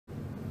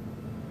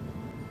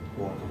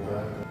Welcome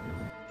back.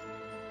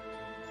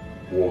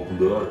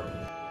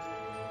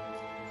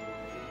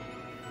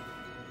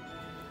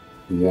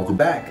 Welcome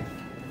back.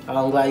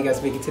 I'm glad you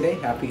guys make it today.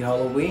 Happy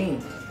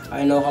Halloween.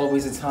 I know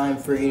Halloween's a time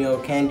for,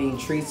 candy and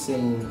treats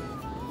and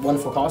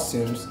wonderful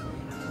costumes.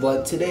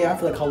 But today I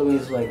feel like Halloween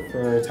is like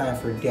for a time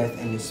for death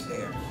and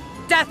despair.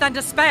 Death and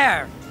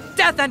despair!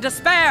 Death and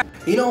despair!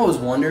 I always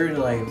wondered,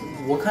 like,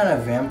 what kind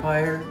of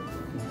vampire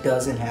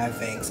doesn't have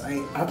fangs?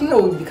 I think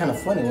that would be kind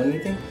of funny, wouldn't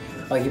you think?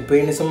 Like, you're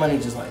bringing somebody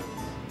just like,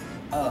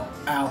 ow,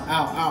 ow,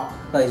 ow.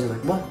 Like, just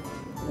like, what?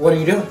 What are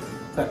you doing?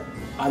 Like,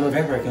 I'm a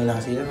vampire, can you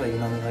not see it? Like,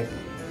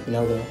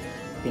 the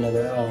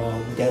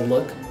dead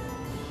look.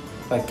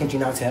 Like, can't you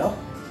not tell?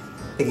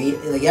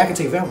 Like, yeah, I can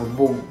take a vampire,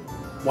 but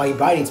why are you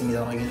biting to me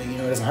though? Like, it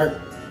doesn't hurt.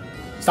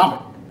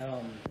 Stop it.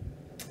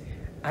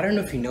 I don't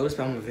know if you noticed,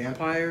 but I'm a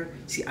vampire.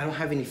 See, I don't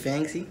have any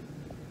fangs, see,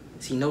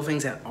 no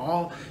fangs at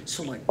all.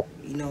 So like,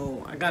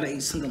 I gotta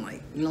eat something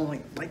like,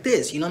 like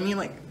this, you know what I mean?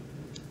 Like,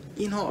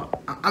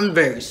 I'm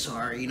very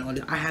sorry,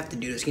 I have to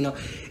do this, I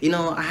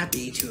have to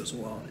eat you as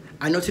well.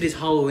 I know today's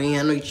Halloween,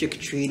 I know you're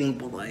trick-or-treating,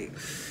 but like,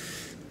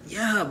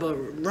 yeah, but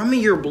run me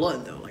your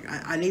blood though. Like,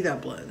 I need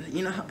that blood,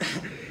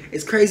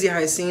 It's crazy how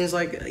it seems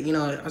like,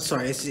 I'm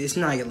sorry, it's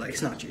not your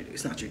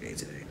day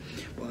today.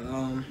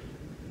 But,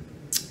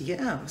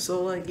 yeah,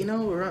 so like,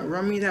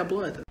 run me that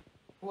blood.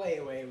 Wait.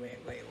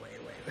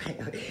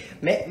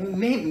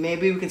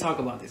 Maybe we can talk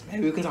about this.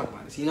 Maybe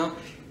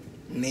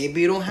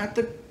you don't have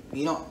to, I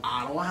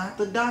don't have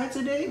to die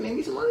today.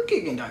 Maybe some other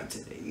kid can die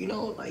today.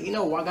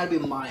 Why gotta be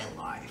my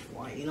life?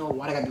 Why I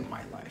gotta be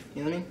my life?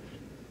 You know what I mean?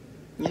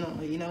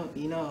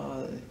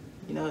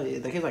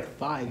 The kid's like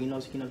 5, so,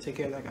 take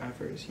care of that guy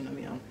first, he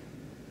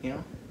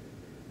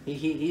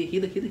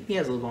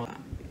has a little long.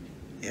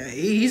 Yeah,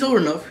 he's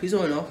old enough,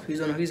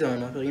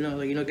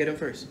 get him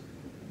first.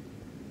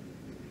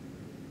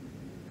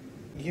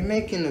 You're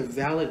making a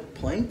valid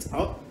point.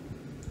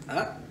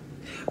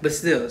 But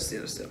still.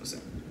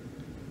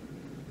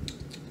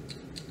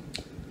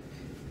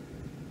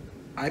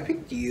 I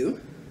picked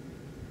you,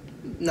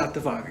 not the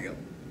 5-year-old.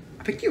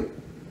 I picked you.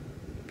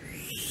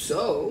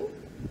 So,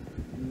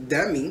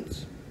 that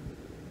means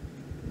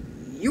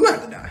you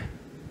have to die.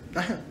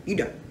 You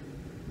die.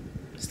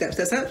 Step.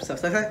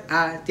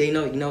 They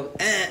know,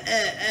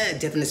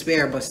 death and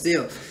despair, but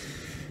still.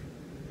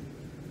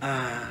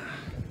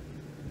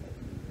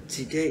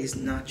 Today is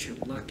not your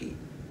lucky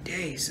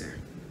day, sir.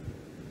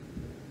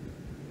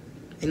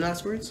 In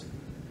last words?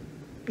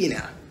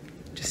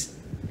 Just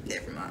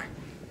never mind.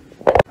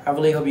 I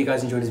really hope you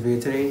guys enjoyed this video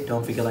today.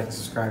 Don't forget to like and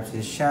subscribe to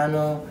this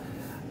channel.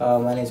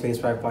 My name is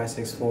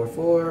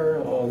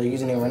FacePack5644. The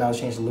username right now is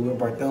changed to Little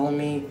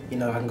Bartholomew. I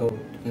can go,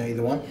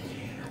 either one.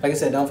 Like I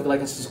said, don't forget to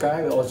like and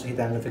subscribe. Also hit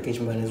that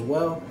notification button as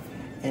well.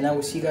 And I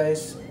will see you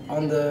guys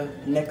on the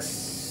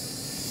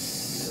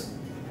next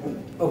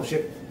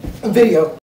video.